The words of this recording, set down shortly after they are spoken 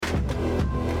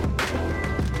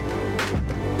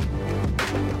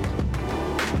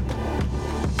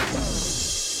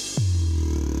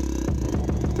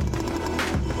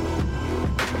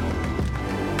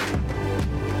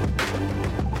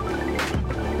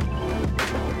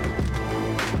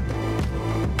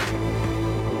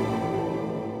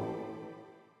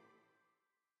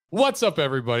What's up,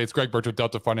 everybody? It's Greg Birch with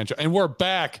Delta Financial, and we're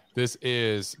back. This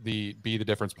is the Be the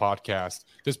Difference podcast.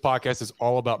 This podcast is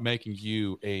all about making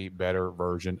you a better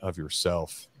version of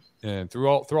yourself, and through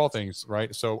all things,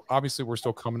 right? So obviously, we're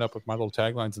still coming up with my little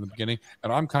taglines in the beginning,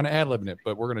 and I'm kind of ad-libbing it,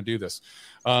 but we're going to do this.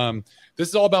 This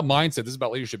is all about mindset. This is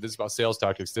about leadership. This is about sales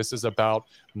tactics. This is about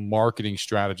marketing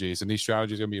strategies, and these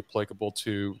strategies are going to be applicable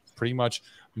to pretty much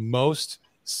most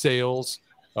sales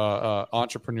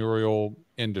entrepreneurial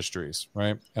industries,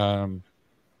 right? And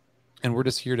we're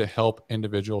just here to help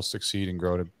individuals succeed and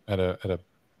grow at a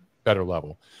better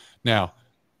level. Now,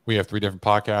 we have 3 different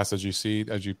podcasts,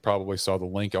 as you probably saw the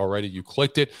link already. You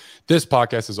clicked it. This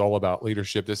podcast is all about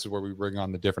leadership. This is where we bring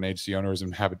on the different agency owners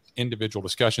and have individual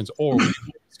discussions or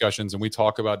discussions, and we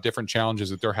talk about different challenges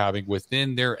that they're having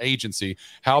within their agency,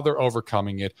 how they're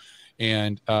overcoming it,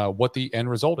 and what the end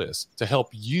result is to help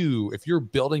you, if you're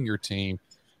building your team,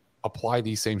 apply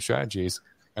these same strategies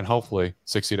and hopefully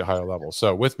succeed at higher levels.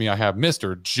 So with me, I have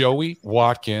Mr. Joey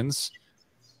Watkins.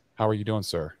 How are you doing,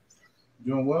 sir?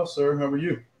 Doing well, sir. How are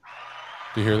you?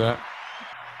 Do you hear that?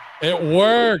 It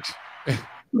worked.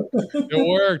 It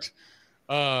worked.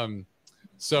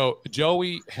 So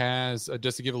Joey has,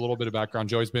 just to give a little bit of background,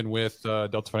 Joey's been with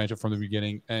Delta Financial from the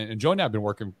beginning, and Joey and I have been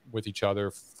working with each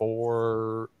other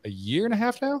for a year and a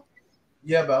half now.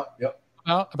 Yeah,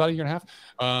 about a year and a half.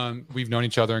 We've known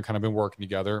each other and kind of been working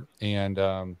together. And,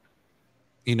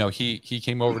 he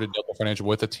came over to Delta Financial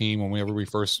with a team whenever we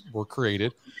first were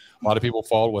created. A lot of people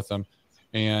followed with him.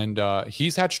 And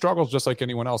he's had struggles just like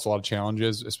anyone else, a lot of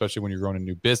challenges, especially when you're growing a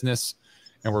new business.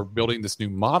 And we're building this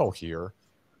new model here.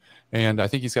 And I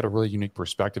think he's got a really unique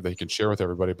perspective that he can share with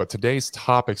everybody. But today's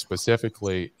topic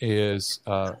specifically is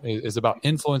about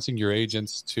influencing your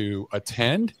agents to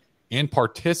attend and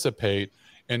participate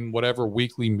in whatever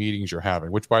weekly meetings you're having,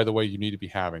 which, by the way, you need to be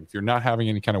having. If you're not having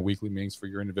any kind of weekly meetings for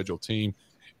your individual team,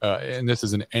 and this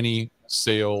is in any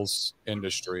sales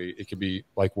industry, it could be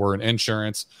like we're in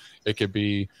insurance, it could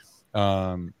be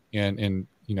in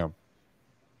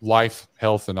life,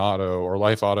 health, and auto, or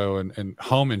life, auto, and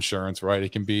home insurance, right?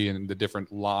 It can be in the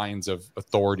different lines of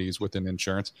authorities within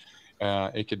insurance.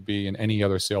 It could be in any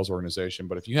other sales organization.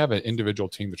 But if you have an individual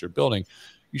team that you're building,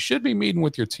 you should be meeting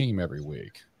with your team every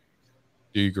week.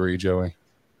 Do you agree, Joey?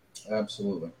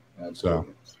 Absolutely.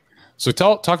 So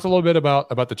talk a little bit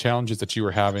about the challenges that you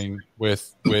were having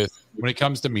with when it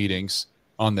comes to meetings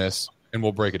on this, and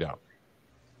we'll break it out.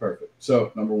 Perfect.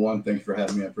 So number one, thanks for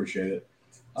having me. I appreciate it.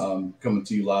 Coming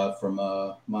to you live from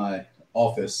my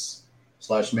office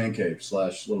 / man cave /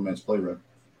 little man's playroom.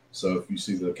 So if you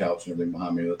see the couch and everything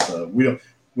behind me, that's we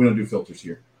don't do filters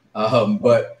here.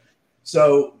 But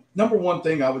so number one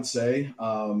thing I would say,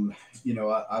 I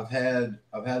had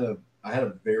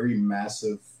a very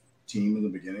massive team in the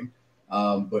beginning,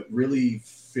 but really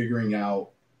figuring out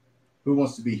who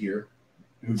wants to be here,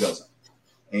 who doesn't.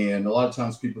 And a lot of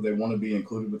times people, they want to be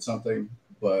included with something,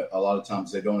 but a lot of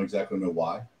times they don't exactly know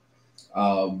why.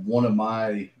 One of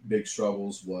my big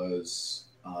struggles was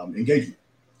engagement.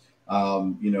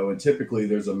 And typically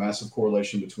there's a massive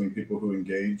correlation between people who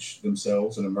engage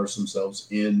themselves and immerse themselves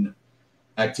in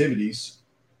activities.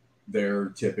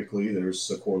 There's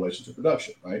a correlation to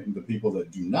production, right? And the people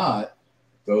that do not,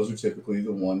 those are typically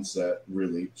the ones that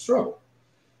really struggle.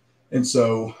 And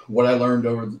so what I learned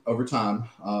over time,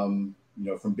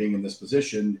 from being in this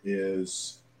position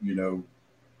is,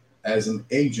 as an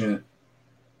agent,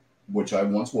 which I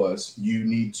once was, you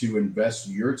need to invest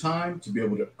your time to be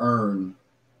able to earn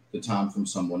the time from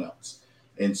someone else.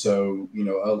 And so,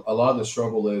 a lot of the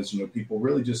struggle is, people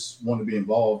really just want to be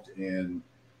involved in,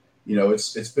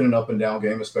 it's been an up and down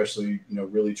game, especially,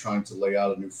 really trying to lay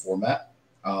out a new format.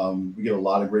 We get a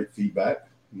lot of great feedback.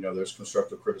 There's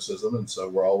constructive criticism. And so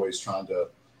we're always trying to,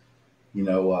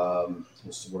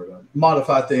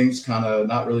 modify things, kind of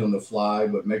not really on the fly,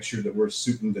 but make sure that we're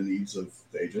suiting the needs of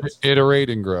the agents. Iterate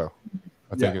and grow,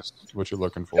 I think is what you're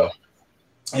looking for. Yep.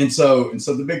 And so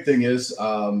the big thing is,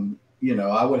 I'd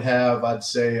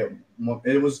say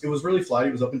it was really flighty.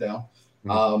 It was up and down.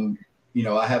 Mm-hmm.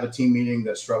 I have a team meeting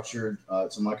that's structured.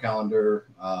 It's on my calendar.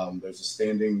 There's a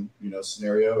standing,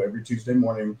 scenario every Tuesday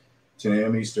morning, 10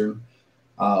 a.m. Eastern.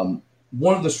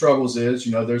 One of the struggles is,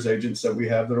 there's agents that we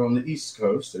have that are on the East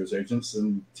Coast. There's agents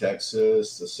in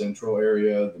Texas, the Central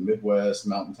area, the Midwest,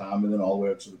 Mountain Time, and then all the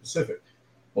way up to the Pacific.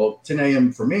 Well, 10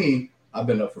 a.m. for me, I've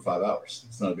been up for 5 hours.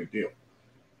 It's not a big deal.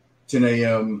 10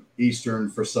 a.m. Eastern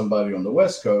for somebody on the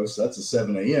West Coast, that's a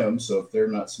 7 a.m. So if they're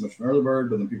not so much an early bird,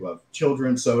 but then people have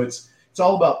children. So it's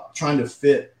all about trying to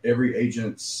fit every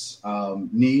agent's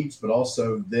needs, but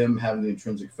also them having the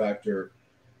intrinsic factor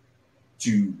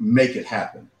to make it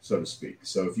happen, so to speak.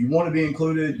 So if you want to be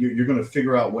included, you're going to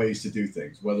figure out ways to do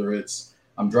things, whether it's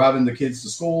I'm driving the kids to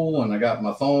school and I got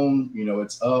my phone,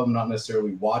 I'm not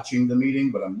necessarily watching the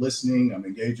meeting, but I'm listening, I'm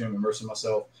engaging, I'm immersing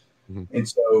myself. Mm-hmm. And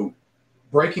so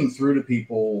breaking through to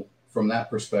people from that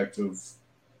perspective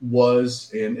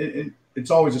was, and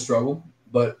it's always a struggle,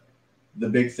 but the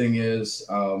big thing is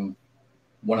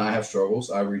when I have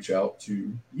struggles, I reach out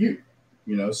to you,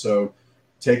 so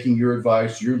taking your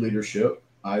advice, your leadership,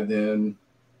 I then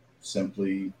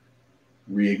simply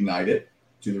reignite it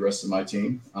to the rest of my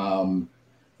team.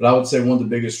 But I would say one of the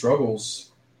biggest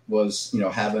struggles was,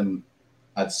 having,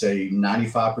 I'd say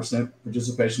 95%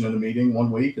 participation in a meeting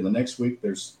one week, and the next week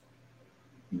there's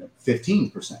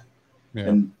 15%. Yeah.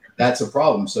 And that's a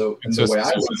problem. So and the way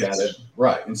I look at it,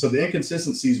 right. And so the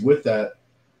inconsistencies with that,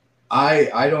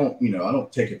 I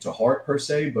don't take it to heart per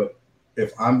se, but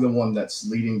if I'm the one that's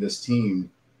leading this team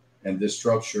and this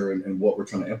structure and what we're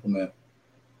trying to implement,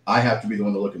 I have to be the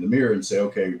one to look in the mirror and say,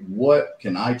 okay, what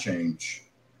can I change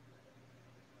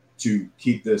to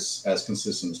keep this as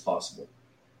consistent as possible?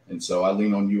 And so I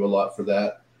lean on you a lot for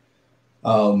that.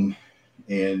 And,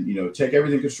 take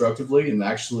everything constructively and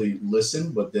actually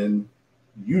listen, but then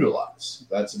utilize.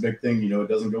 That's a big thing. It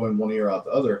doesn't go in one ear out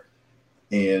the other.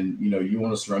 And, you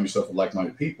want to surround yourself with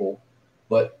like-minded people,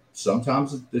 but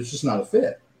sometimes it's just not a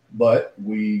fit. But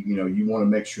you want to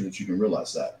make sure that you can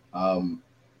realize that.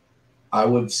 I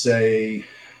would say,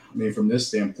 from this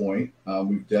standpoint,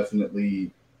 we've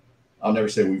definitely, I'll never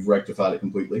say we've rectified it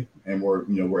completely, and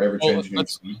we're ever changing.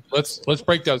 Let's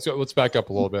break down. So let's back up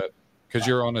a little bit because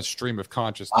you're on a stream of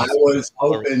consciousness. I was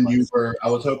hoping you were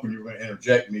going to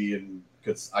interject me, and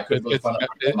because I couldn't really find out.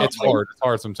 It's hard. It's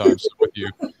hard sometimes with you.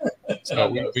 So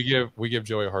we give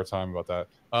Joey a hard time about that.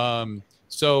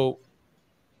 So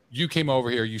you came over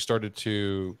here. You started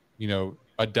to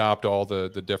adopt all the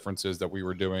differences that we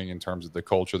were doing in terms of the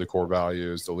culture, the core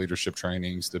values, the leadership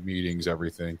trainings, the meetings,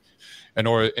 everything, and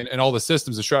all the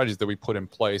systems and strategies that we put in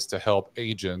place to help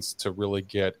agents to really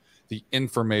get the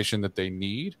information that they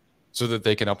need so that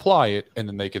they can apply it and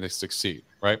then they can succeed,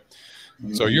 right?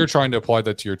 Mm-hmm. So you're trying to apply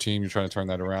that to your team. You're trying to turn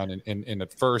that around. And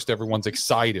at first, everyone's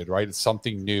excited, right? It's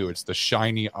something new. It's the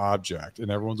shiny object.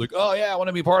 And everyone's like, oh, yeah, I want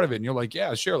to be part of it. And you're like,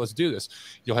 yeah, sure, let's do this.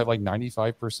 You'll have like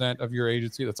 95% of your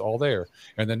agency that's all there.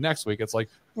 And then next week, it's like,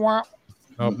 wah.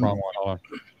 Nope, wrong one. Hold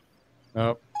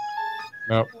on.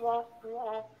 Nope.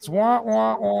 It's wah,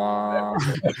 wah, wah.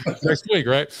 Next week,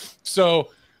 right? So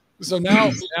now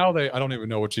I don't even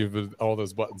know what all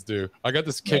those buttons do. I got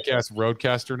this kick-ass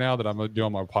Roadcaster now that I'm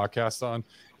doing my podcast on,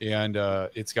 and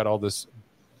it's got all this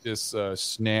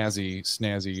snazzy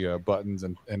buttons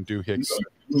and doohicks.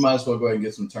 You might as well go ahead and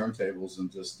get some turntables and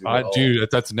just do it.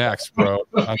 Dude, that's next, bro.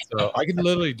 So I can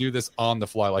literally do this on the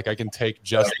fly. Like I can take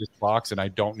just this box, and I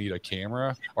don't need a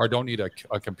camera or I don't need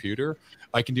a computer.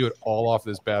 I can do it all off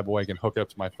this bad boy. I can hook it up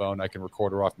to my phone. I can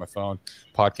record it off my phone.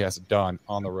 Podcast done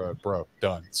on the road, bro.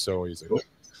 Done. So easy. Cool.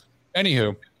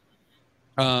 Anywho,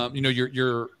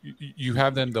 you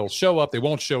have them. They'll show up. They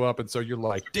won't show up, and so you're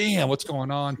like, damn, what's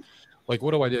going on? Like,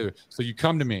 what do I do? So you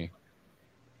come to me,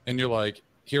 and you're like,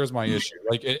 here's my issue.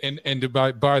 Like, and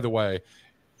by the way,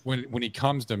 when he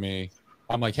comes to me,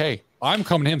 I'm like, hey, I'm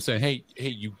coming to him saying, hey,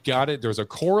 you got it. There's a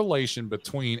correlation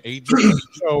between agents that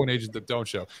show and agents that don't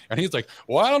show. And he's like,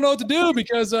 well, I don't know what to do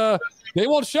because they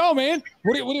won't show, man.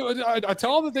 What do you, I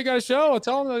tell them that they got to show. I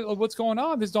tell them what's going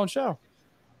on. They just don't show.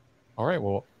 All right,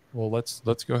 well, let's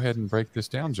go ahead and break this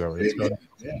down, Joey. So,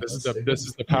 this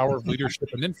is the power of leadership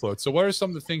and influence. So what are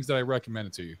some of the things that I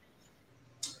recommended to you?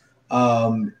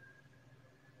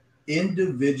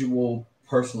 Individual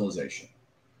personalization.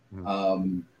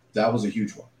 That was a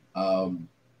huge one.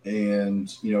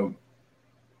 And,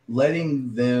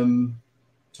 letting them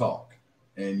talk.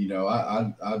 And,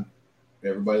 I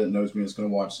everybody that knows me is going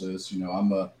to watch this.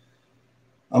 I'm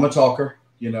a talker.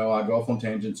 I go off on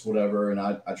tangents, whatever, and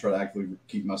I try to actively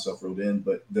keep myself reeled in.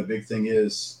 But the big thing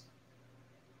is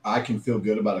I can feel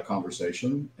good about a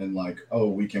conversation and like, oh,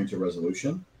 we came to a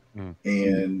resolution.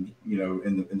 And,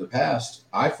 in the past,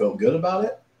 I felt good about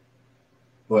it,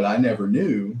 but I never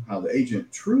knew how the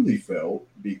agent truly felt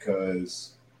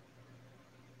because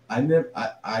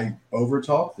I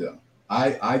overtalked them.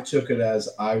 I took it as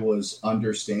I was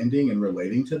understanding and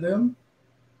relating to them,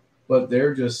 but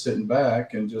they're just sitting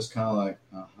back and just kind of like,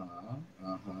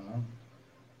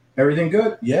 everything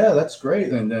good? Yeah, that's great.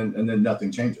 And then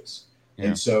nothing changes. Yeah.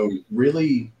 And so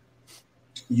really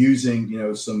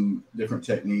using, some different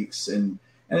techniques and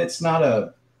it's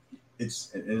not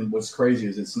and what's crazy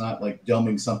is it's not like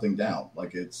dumbing something down.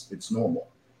 Like it's normal.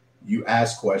 You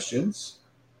ask questions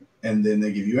and then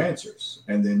they give you answers,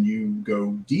 and then you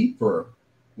go deeper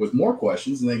with more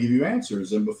questions, and they give you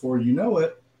answers, and before you know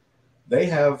it, they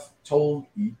have told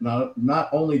not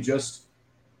only just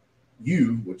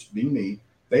you, which being me,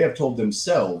 they have told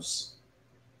themselves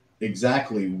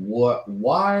exactly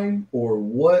why or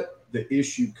what the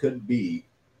issue could be,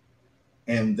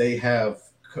 and they have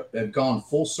gone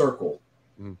full circle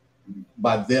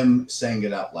by them saying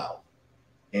it out loud,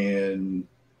 and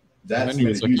that's and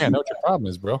then you're like, I know what your problem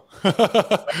is, bro.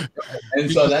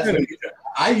 And so that's when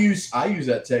I use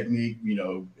that technique,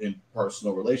 in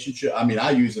personal relationship. I mean, I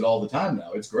use it all the time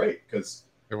now. It's great because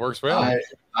it works well.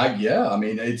 I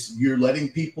mean, you're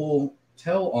letting people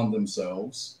tell on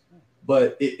themselves,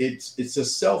 but it's a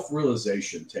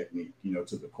self-realization technique,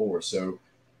 to the core. So,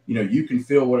 you can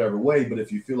feel whatever way, but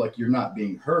if you feel like you're not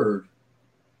being heard,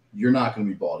 you're not going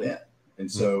to be bought in.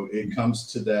 And so it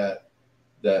comes to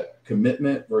that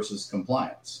commitment versus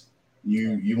compliance.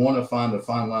 You want to find a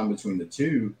fine line between the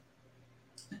two.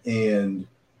 And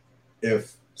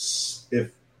if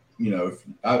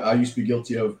I used to be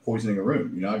guilty of poisoning a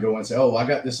room, I go and say, oh, I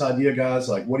got this idea, guys.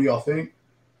 Like, what do y'all think?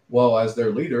 Well, as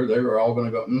their leader, they were all going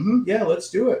to go, yeah, let's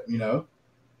do it,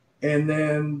 and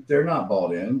then they're not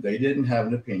bought in. They didn't have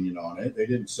an opinion on it. They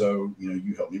didn't. So,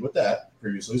 you helped me with that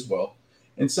previously as well.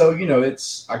 And so,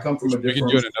 I come from a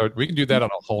different. We can do that on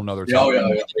a whole nother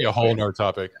topic. A whole nother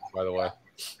topic, by the way.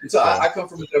 So I come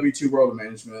from the W-2 world of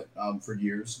management for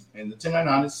years, and the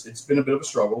 1099 it's been a bit of a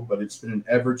struggle, but it's been an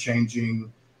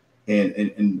ever-changing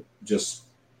and just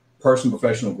personal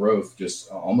professional growth, just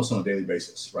almost on a daily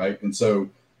basis, right? And so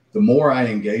the more I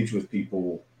engage with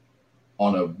people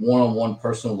on a one-on-one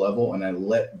personal level, and I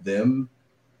let them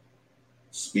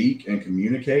speak and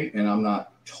communicate, and I'm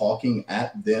not talking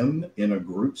at them in a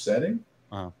group setting,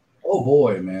 oh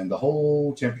boy, man, the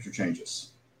whole temperature changes.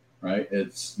 Right.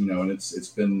 It's, and it's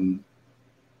been,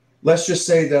 let's just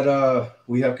say that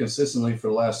we have consistently for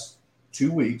the last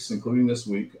 2 weeks, including this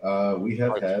week, we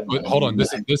have had. Hold on.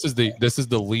 This is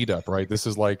the lead up, right? This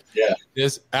is like,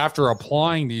 this after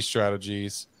applying these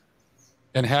strategies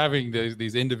and having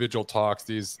these individual talks,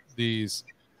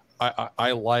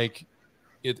 I like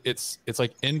it. It's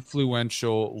like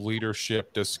influential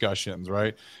leadership discussions,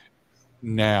 right?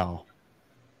 Now,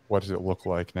 what does it look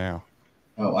like now?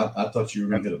 Oh, I thought you were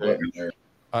going to hit a button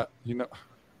there.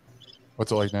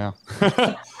 What's it like now?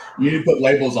 You need to put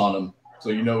labels on them so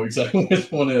you know exactly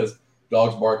which one is.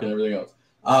 Dogs barking and everything else.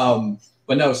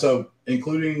 But no, so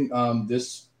including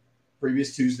this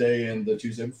previous Tuesday and the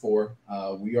Tuesday before,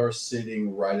 we are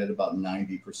sitting right at about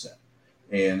 90%.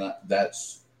 And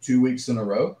that's 2 weeks in a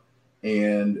row.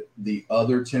 And the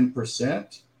other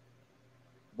 10%,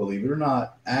 believe it or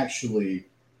not, actually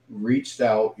reached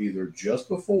out either just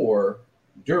before,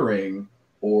 during,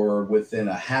 or within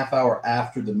a half hour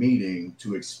after the meeting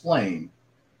to explain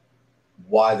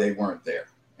why they weren't there.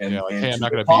 And, hey, I'm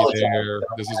not going to be there.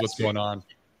 This is what's going on.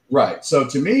 Right. So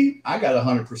to me, I got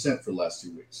 100% for the last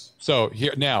 2 weeks. So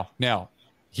here now,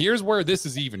 here's where this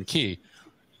is even key.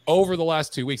 Over the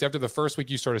last 2 weeks, after the first week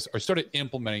you started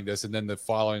implementing this, and then the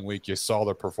following week you saw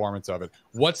the performance of it.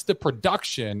 What's the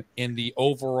production in the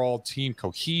overall team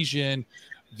cohesion,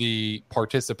 the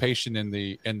participation in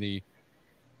the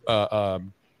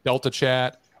Delta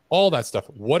chat, all that stuff?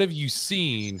 What have you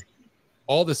seen?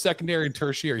 All the secondary and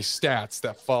tertiary stats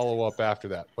that follow up after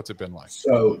that. What's it been like?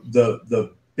 So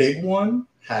the big one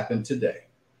happened today.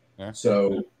 Yeah.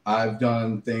 So I've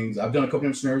done a couple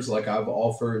of scenarios, like I've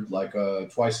offered like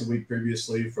twice a week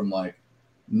previously from like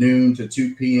noon to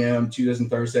 2 p.m. Tuesdays and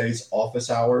Thursdays,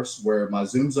 office hours, where my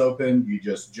Zoom's open. You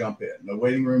just jump in. No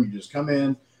waiting room. You just come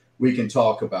in. We can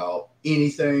talk about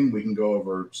anything. We can go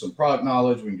over some product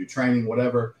knowledge. We can do training,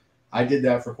 whatever. I did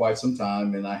that for quite some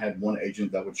time, and I had one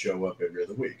agent that would show up every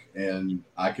other week, and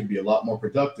I could be a lot more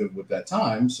productive with that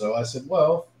time. So I said,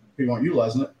 well, if people aren't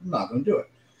utilizing it, I'm not going to do it.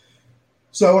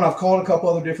 So, and I've called a couple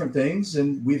other different things,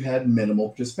 and we've had minimal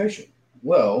participation.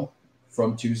 Well,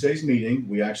 from Tuesday's meeting,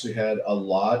 we actually had a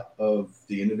lot of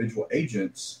the individual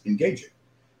agents engaging.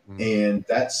 And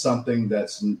that's something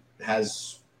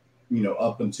has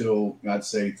up until I'd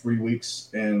say 3 weeks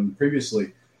and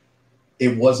previously,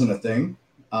 it wasn't a thing.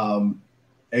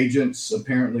 Agents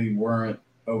apparently weren't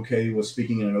okay with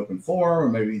speaking in an open forum, or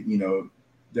maybe,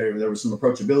 there was some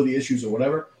approachability issues or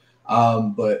whatever.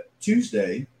 But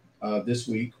Tuesday, this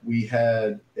week, we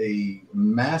had a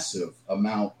massive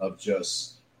amount of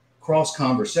just cross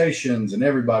conversations and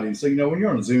everybody. So, when you're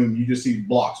on Zoom, you just see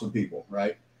blocks with people,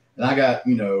 right? And I got,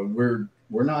 we're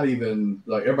not even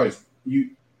like everybody's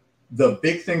the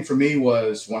big thing for me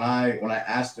was when I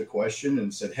asked a question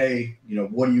and said, hey,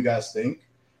 what do you guys think?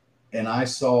 And I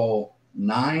saw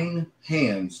 9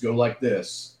 hands go like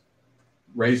this,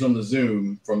 raised on the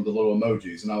Zoom from the little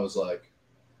emojis. And I was like,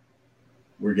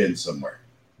 we're getting somewhere.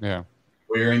 Yeah.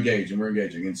 We're engaging.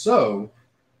 And so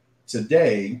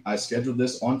today I scheduled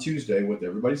this on Tuesday with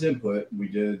everybody's input. We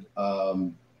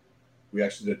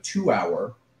actually did a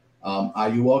 2-hour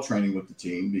IUL training with the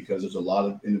team, because there's a lot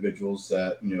of individuals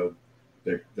that,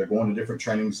 they're going to different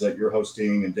trainings that you're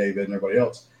hosting, and David and everybody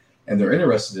else, and they're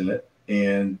interested in it.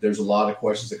 And there's a lot of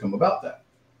questions that come about that.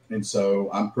 And so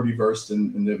I'm pretty versed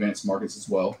in the advanced markets as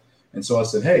well. And so I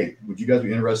said, hey, would you guys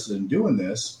be interested in doing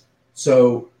this?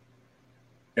 So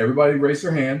everybody raised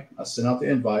their hand. I sent out the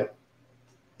invite,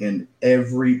 and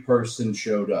every person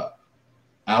showed up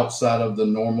outside of the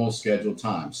normal scheduled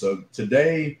time. So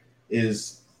today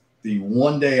is the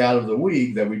one day out of the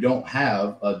week that we don't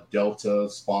have a Delta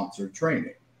sponsored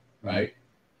training, right? Mm-hmm.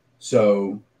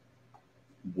 So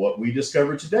what we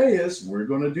discovered today is we're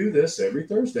going to do this every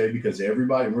Thursday, because we're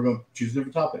going to choose a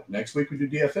different topic. Next week we do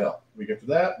DFL. Week after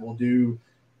that we'll do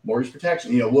mortgage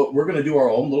protection. We're going to do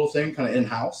our own little thing kind of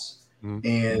in-house. Mm-hmm.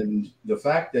 And the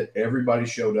fact that everybody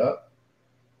showed up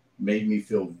made me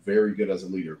feel very good as a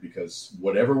leader, because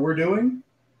whatever we're doing,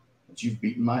 that you've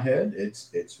beaten my head,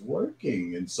 it's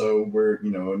working. And so we're,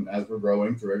 and as we're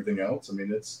growing through everything else, I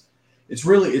mean, it's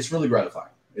really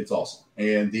gratifying. It's awesome.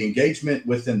 And the engagement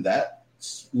within that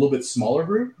little bit smaller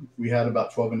group, we had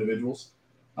about 12 individuals.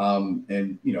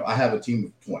 And I have a team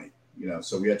of 20,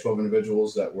 so we had 12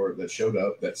 individuals that showed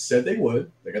up, that said they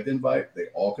would. They got the invite, they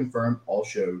all confirmed, all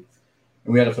showed,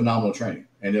 and we had a phenomenal training.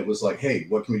 And it was like, hey,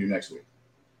 what can we do next week?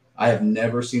 I have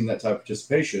never seen that type of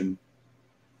participation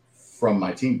from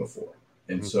my team before.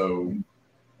 And so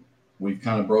we've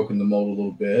kind of broken the mold a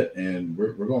little bit, and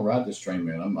we're going to ride this train,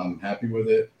 man. I'm happy with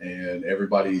it. And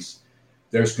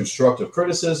there's constructive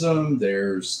criticism.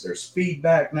 There's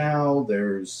feedback now.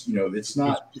 There's, it's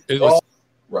not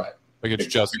right. Like it's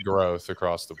just growth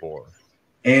across the board.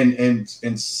 And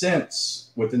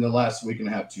since within the last week and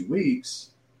a half, 2 weeks,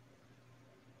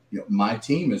 my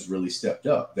team has really stepped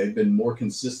up. They've been more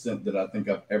consistent than I think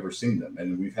I've ever seen them.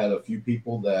 And we've had a few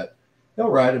people that they'll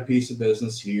write a piece of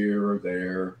business here or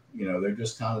there. They're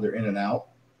just they're in and out.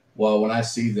 Well, when I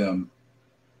see them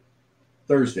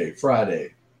Thursday,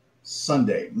 Friday,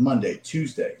 Sunday, Monday,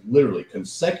 Tuesday, literally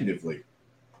consecutively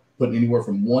putting anywhere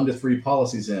from 1 to 3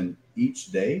 policies in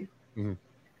each day, mm-hmm.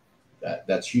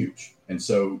 that's huge. And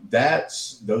so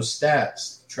that's those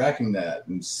stats, tracking that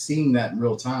and seeing that in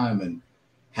real time, and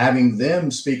having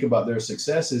them speak about their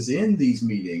successes in these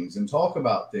meetings and talk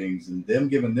about things, and them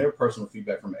giving their personal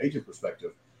feedback from an agent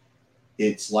perspective,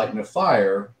 it's lighting a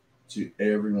fire to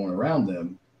everyone around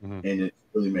them, mm-hmm. and it's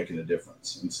really making a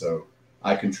difference. And so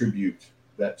I contribute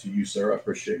that to you, sir. I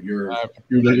appreciate your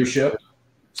leadership.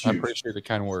 I appreciate the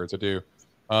kind words. I do.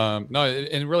 No,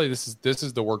 and really, this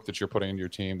is the work that you're putting into your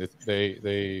team. That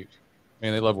they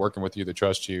love working with you. They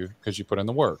trust you because you put in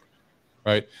the work,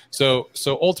 right? So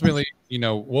ultimately,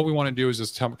 what we want to do is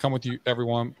just come with you,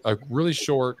 everyone, a really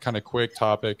short, kind of quick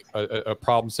topic, a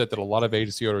problem set that a lot of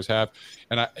agency owners have,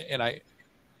 and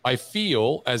I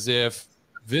feel as if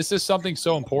this is something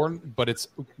so important, but it's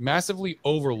massively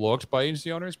overlooked by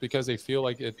agency owners because they feel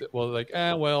like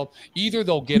either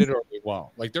they'll get it or they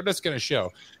won't. Like they're just going to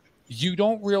show. You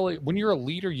don't really, when you're a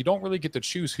leader, you don't really get to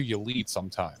choose who you lead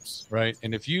sometimes, right?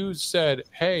 And if you said,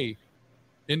 hey,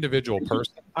 individual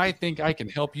person, I think I can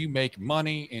help you make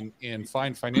money and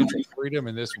find financial freedom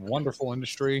in this wonderful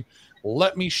industry.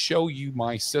 Let me show you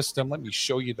my system. Let me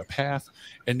show you the path.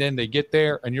 And then they get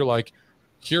there and you're like,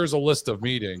 here's a list of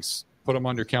meetings. Put them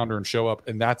on your calendar and show up,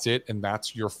 and that's it. And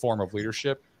that's your form of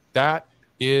leadership. That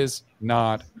is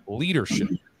not leadership.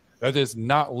 That is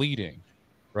not leading,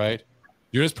 right?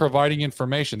 You're just providing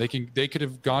information. They could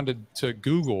have gone to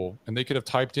Google and they could have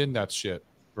typed in that shit,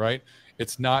 right?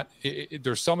 It's not.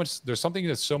 There's something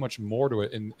that's so much more to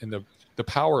it in the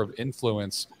power of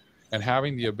influence and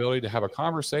having the ability to have a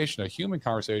conversation, a human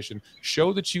conversation,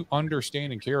 show that you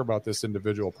understand and care about this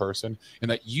individual person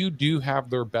and that you do have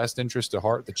their best interest at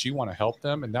heart, that you want to help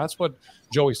them. And that's what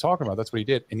Joey's talking about. That's what he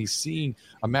did. And he's seeing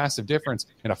a massive difference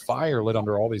and a fire lit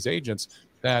under all these agents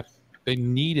that they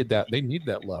needed that. They needed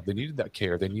that love. They needed that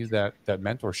care. They needed that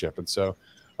mentorship. And so,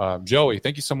 Joey,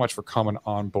 thank you so much for coming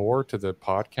on board to the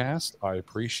podcast. I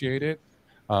appreciate it.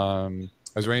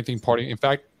 Is there anything parting? In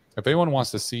fact, if anyone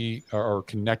wants to see or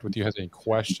connect with you, has any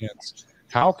questions,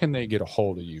 how can they get a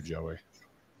hold of you, Joey?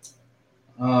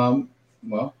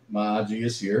 Well, my IG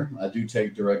is here. I do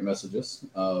take direct messages.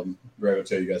 Greg will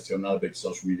tell you guys too, I'm not a big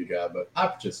social media guy, but I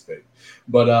participate.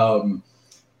 But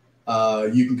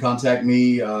you can contact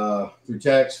me through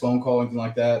text, phone call, anything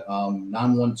like that.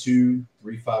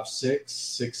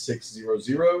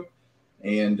 356-6600,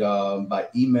 and by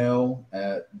email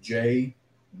at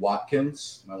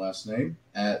Watkins, my last name,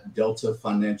 at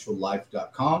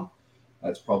deltafinanciallife.com.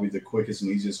 That's probably the quickest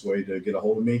and easiest way to get a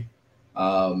hold of me.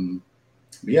 But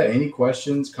yeah, any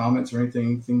questions, comments, or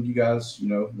anything you guys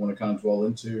want to kind of dwell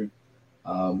into?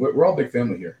 We're all a big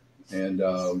family here, and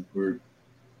we're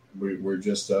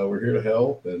here to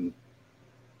help and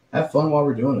have fun while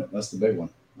we're doing it. That's the big one.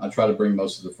 I try to bring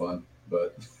most of the fun,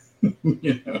 but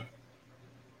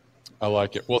I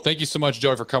like it. Well, thank you so much,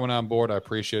 Joey, for coming on board. I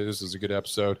appreciate it. This is a good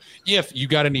episode. If you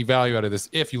got any value out of this,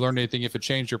 if you learned anything, if it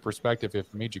changed your perspective, if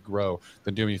it made you grow,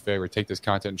 then do me a favor. Take this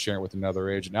content and share it with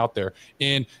another agent out there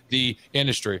in the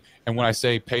industry. And when I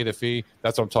say pay the fee,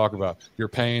 that's what I'm talking about. You're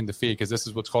paying the fee because this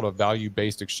is what's called a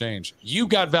value-based exchange. You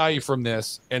got value from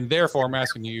this, and therefore I'm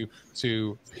asking you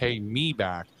to pay me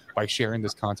back by sharing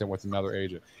this content with another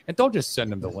agent. And don't just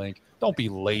send them the link. Don't be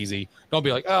lazy. Don't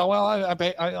be like, oh, well, I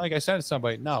sent it to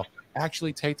somebody. No.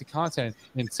 Actually take the content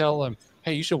and tell them,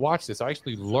 hey, you should watch this. I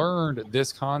actually learned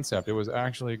this concept. It was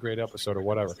actually a great episode or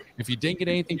whatever. If you didn't get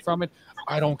anything from it,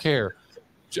 I don't care.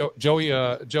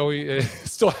 Joey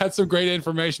still had some great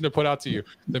information to put out to you.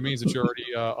 That means that you're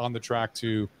already on the track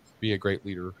to be a great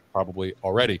leader probably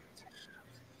already.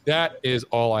 That is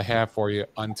all I have for you.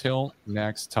 Until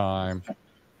next time,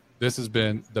 this has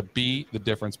been the Be the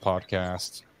Difference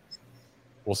podcast.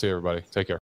 We'll see everybody. Take care.